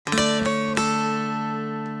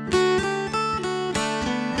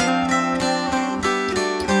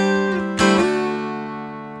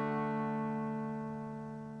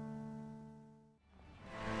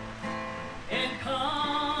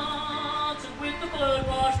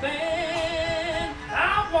blood-washed band.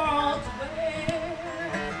 I want to wear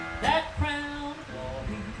that crown of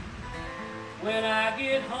glory when I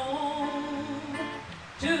get home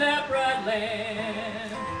to that bright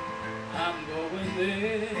land. I'm going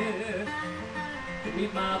there to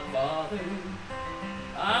meet my Father.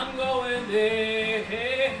 I'm going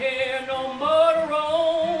there, no more to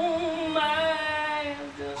roam. I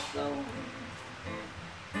am just going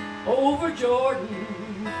over Jordan.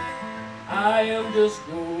 I am just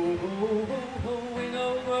going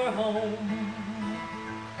over home.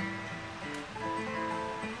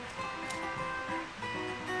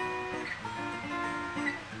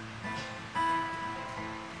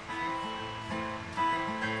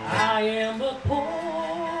 I am a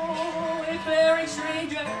poor, faring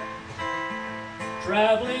stranger,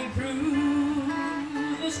 traveling through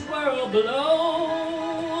this world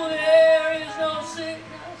below. There is no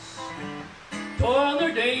sickness, toil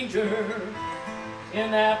nor danger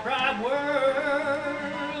in that bright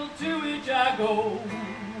world to which I go.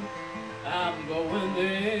 I'm going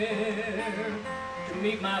there to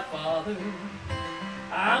meet my Father.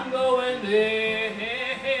 I'm going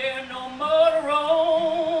there, no more to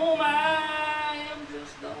roam. I am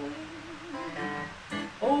just going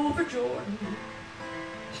over Jordan.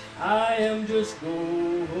 I am just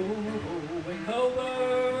going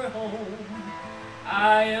over home.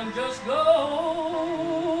 I am just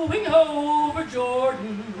going over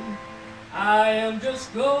Jordan. I am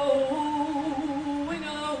just going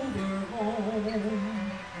over home.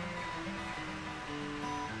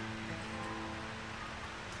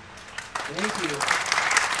 Thank you.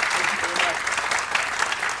 Thank you very much.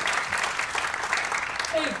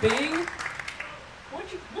 Hey, Bing, why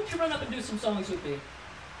don't you run up and do some songs with me?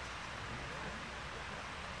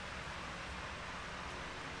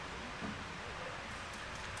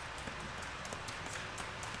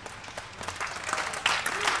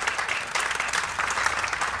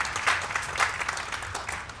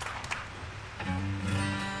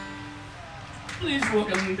 Please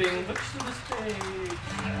welcome Bing Butch to the stage.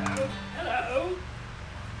 Hello.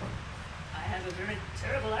 I have a very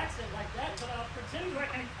terrible accent like that, but I'll pretend like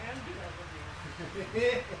I can do that with you.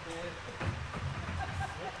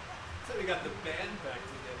 So we got the band back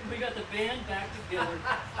together. We got the band back together.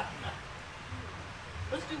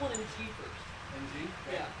 Let's do one in G first. In G?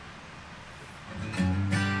 Yeah.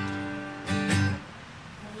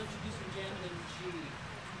 I'll let you do some jamming in G.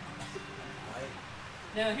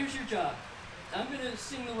 Now here's your job. I'm going to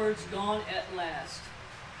sing the words "Gone at Last,"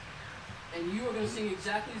 and you are going to sing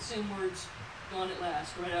exactly the same words "Gone at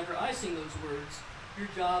Last" right after I sing those words. Your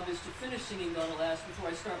job is to finish singing "Gone at Last" before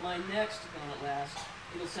I start my next "Gone at Last."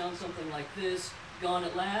 It'll sound something like this: "Gone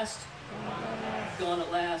at last, gone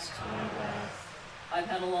at last. I've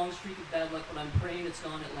had a long streak of bad luck, but I'm praying it's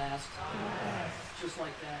gone at last." Just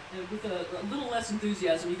like that. And with a little less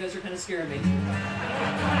enthusiasm, you guys are kind of scaring me.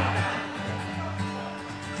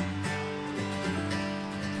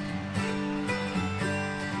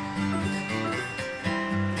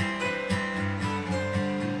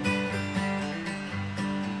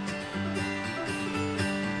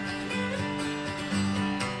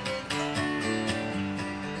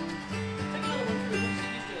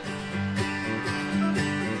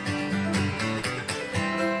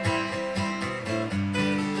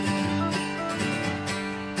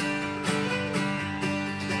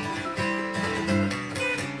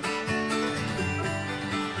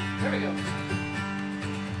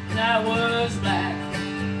 I was black,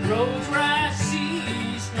 roads were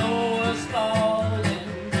icy, snow was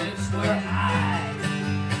falling, drifts were high.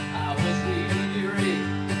 I was weary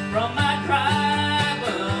from my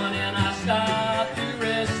driving, and I stopped to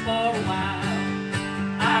rest for a while.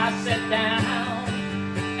 I sat down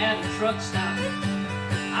at a truck stop.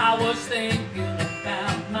 I was thinking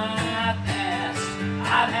about my past.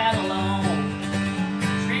 I've had a long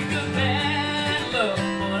streak of bad luck,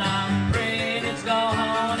 but I'm praying it's gone.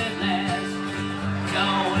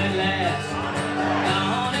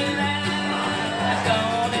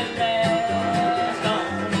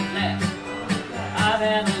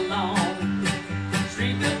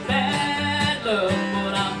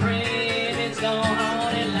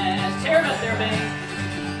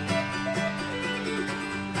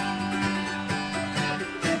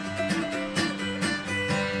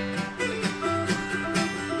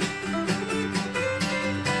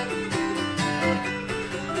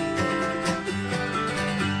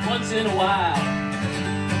 Once in a while,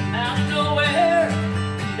 out of nowhere,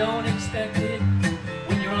 you don't expect it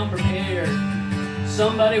when you're unprepared.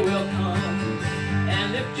 Somebody will come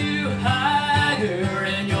and lift you higher,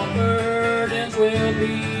 and your burdens will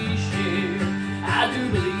be shared. I do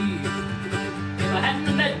believe if I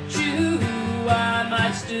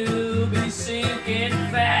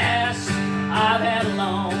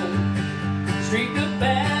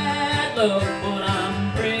luck, but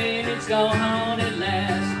I'm praying it's gone at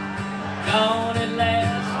last. Gone at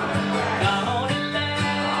last. Gone at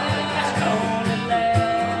last. Gone at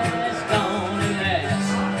last. Gone at last.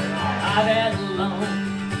 I've had a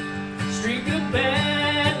long streak of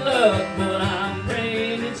bad luck, but I'm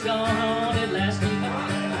praying it's gone at last.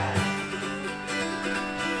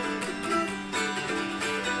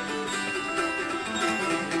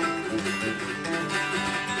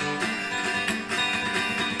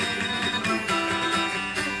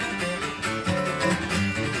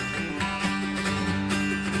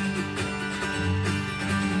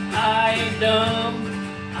 I ain't dumb,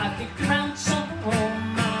 I kick around some,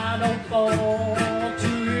 I don't fall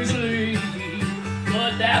too easily.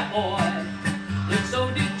 But that boy looks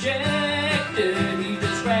so dejected, he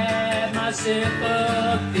just grabbed my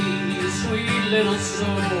sympathy, sweet little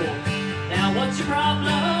soul. Now what's your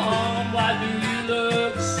problem? Why do you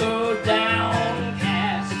look so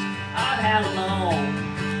downcast? I've had a long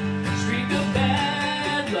streak of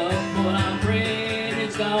bad luck, but I'm praying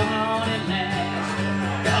it's gone at last.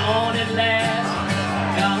 Gone at last,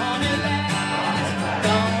 gone at last,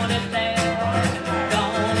 gone at last,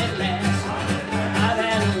 gone at last. I've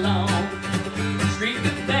had a long streak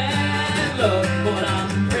of bad luck, but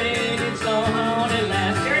I'm praying it's gone at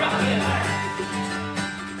last. Carry it on,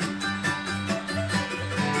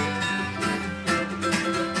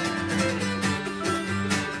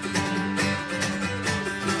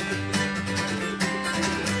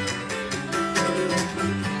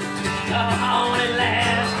 gone at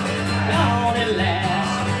last. Gone at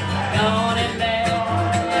last, gone at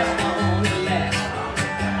last, gone at last.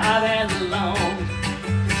 I've had a long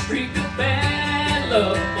streak of bad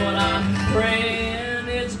luck, but I'm praying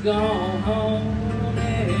it's gone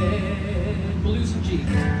at Blues and G.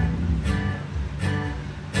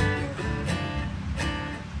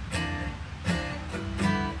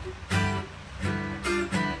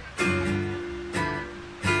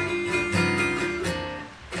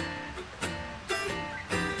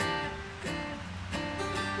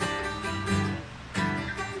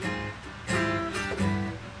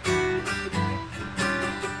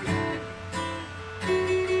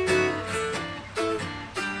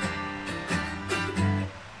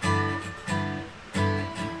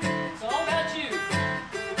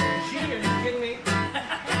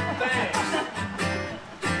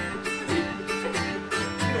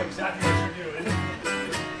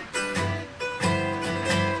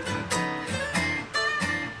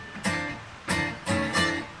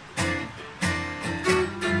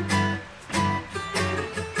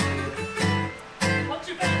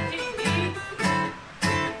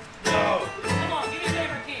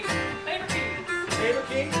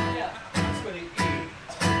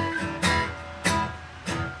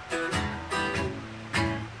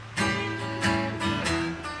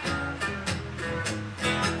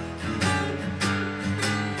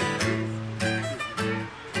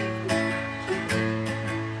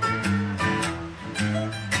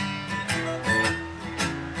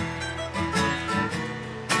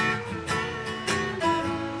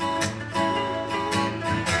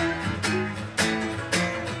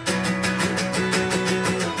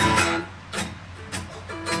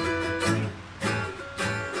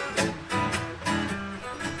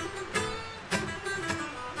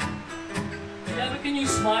 Can you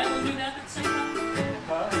smile and do that at the same time?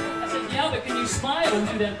 Huh? I said, yeah, but can you smile and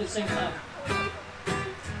do that at the same time?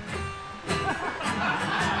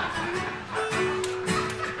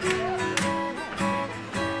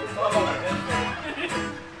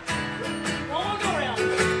 One more go round.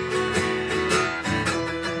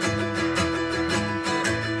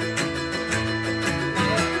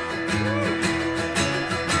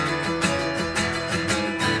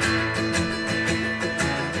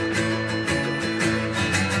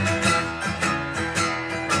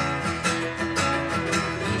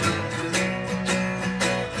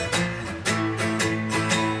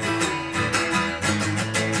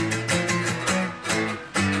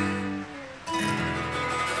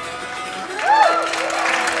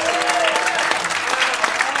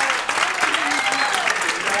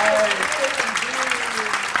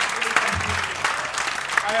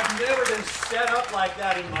 Set up like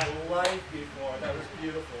that in my life before. That was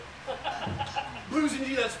beautiful. Blues and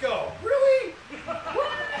G, let's go. Really?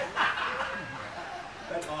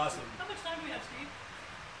 That's awesome. How much time do we have, Steve?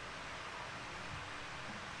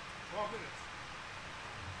 12 minutes.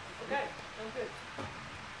 Okay, sounds good.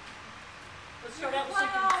 Let's start out with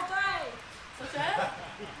play something. all day. What's that?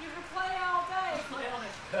 You can play all day. Play on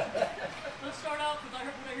it. Let's start out with when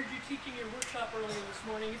I heard you teaching your workshop earlier this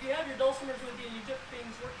morning. If you have your dulcimers with you and you took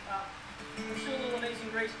things workshop, let's do a little Amazing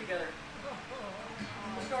Grace together.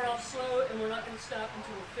 We'll start off slow, and we're not going to stop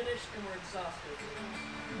until we're finished and we're exhausted.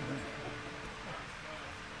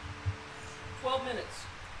 12 minutes.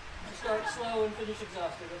 To start slow and finish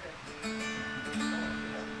exhausted. Okay.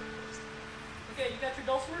 Okay, you got your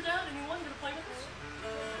dulcimers out? Anyone going to play with us?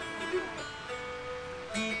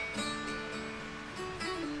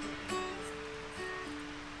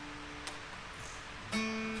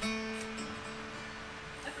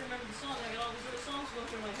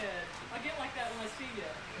 In my head. I get like that when I see you.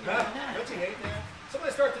 Don't you hate that?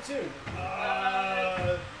 Somebody start the tune.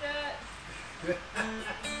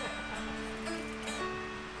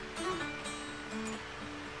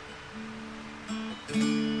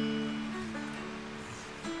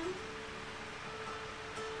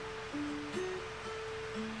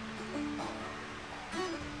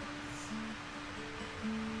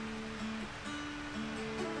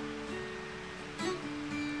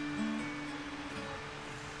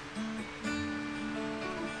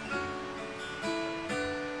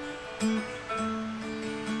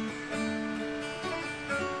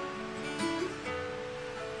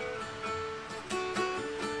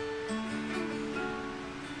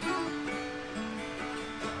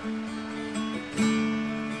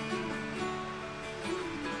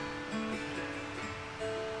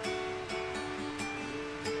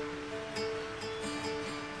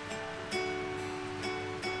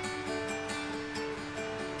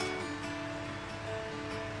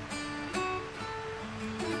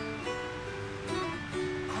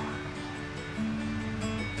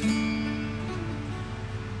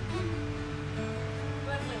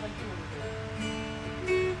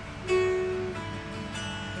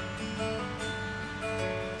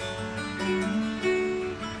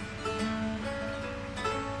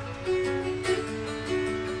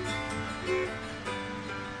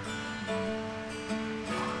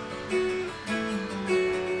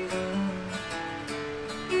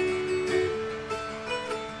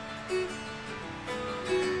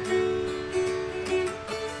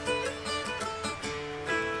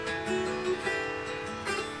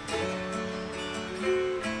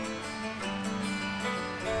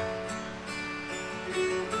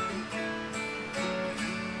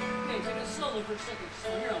 For a second, so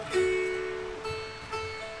here I'll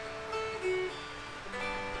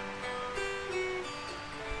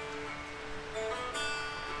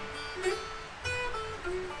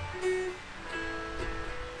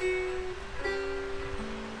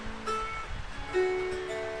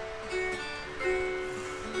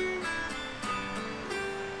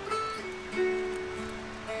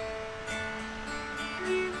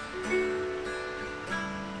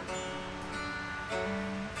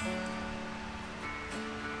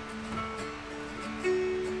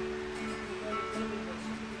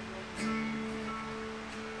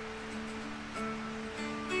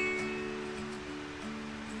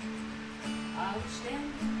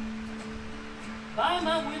by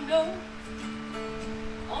my window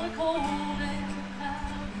on a cold and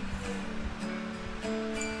cloudy day,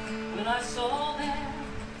 when I saw that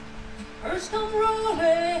hearse come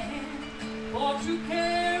rolling for to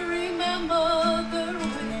carry my mother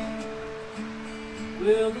away.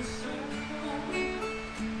 Will the circle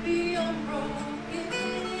be unbroken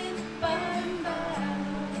by and by,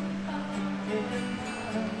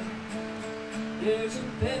 there's a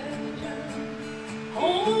better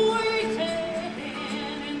home waiting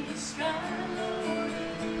in the sky, Lord,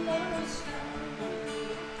 in the sky.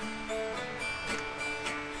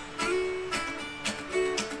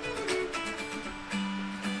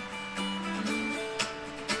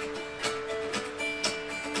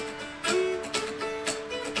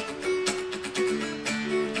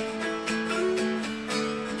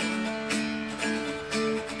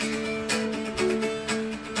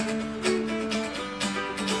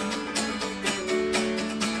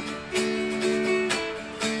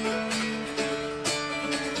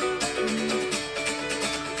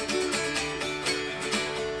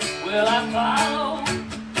 Well, I followed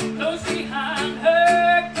close behind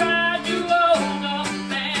her, tried to hold up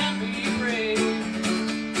and be brave,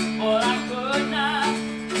 but I could not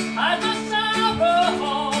hide my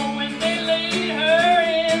sorrow when they laid her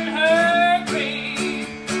in her grave.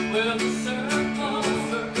 Well, the circle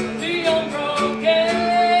be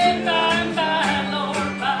unbroken by and by,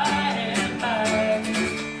 Lord, by and by.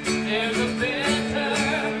 There's a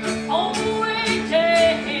better home waiting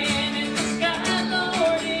in the sky,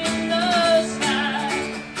 Lord, in the sky.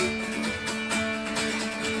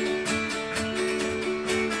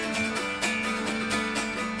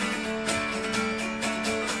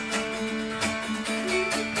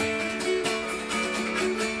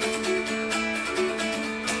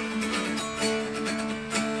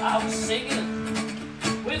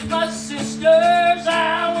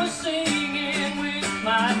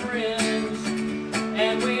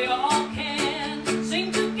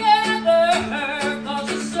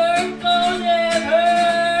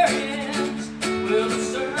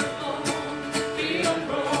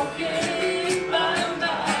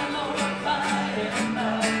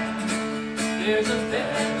 There's a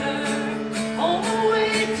feather on the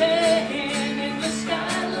waiting in the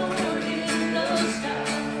sky, Lord, in the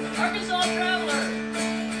sky. Arkansas traveler.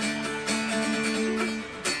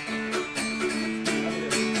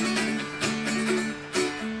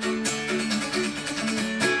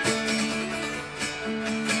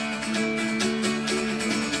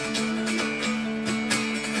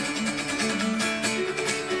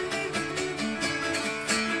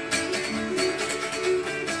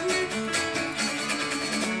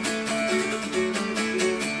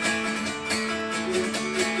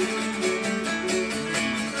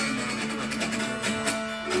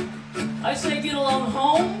 I say get along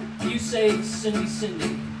home, you say Cindy,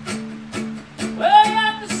 Cindy. Well, you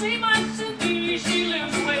have to see my Cindy, she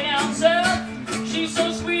lives way down south. She's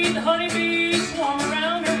so sweet, the honeybees swarm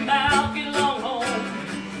around her mouth. Get along home,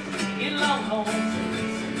 get along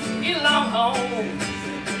home, get along home.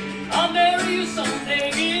 I'll marry you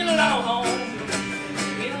someday, get along home,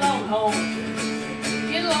 get along home,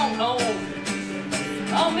 get along home.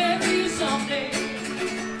 I'll marry you someday.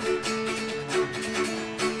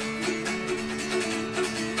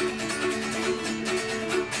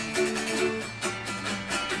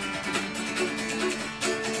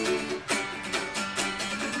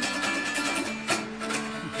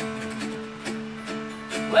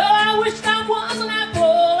 Well, I wished I was an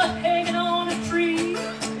apple hanging on a tree.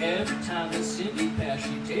 Every time that Cindy passed,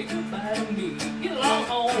 she'd take a bite of me. Get along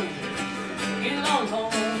home, get along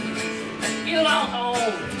home, get along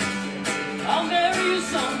home. I'll marry you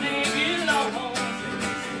someday. Get along home,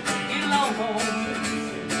 get along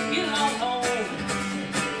home, get along home.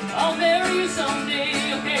 I'll marry you someday.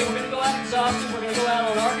 Okay, we're gonna go out in Austin. We're gonna go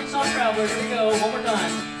out on Arkansas Traveler. Here we go, one more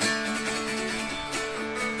time.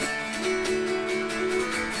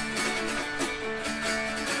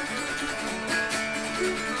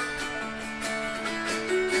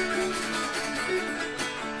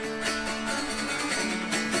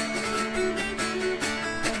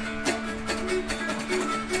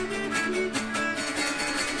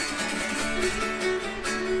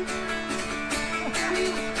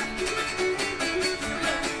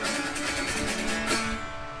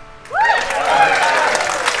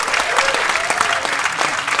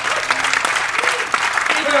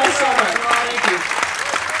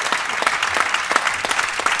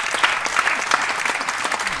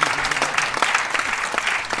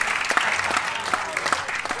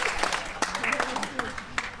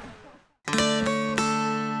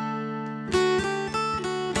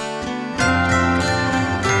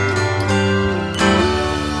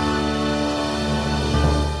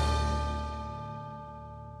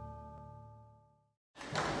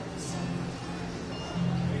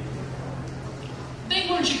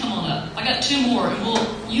 Why don't you come on up? I got two more, and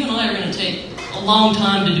you and I are going to take a long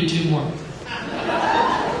time to do two more.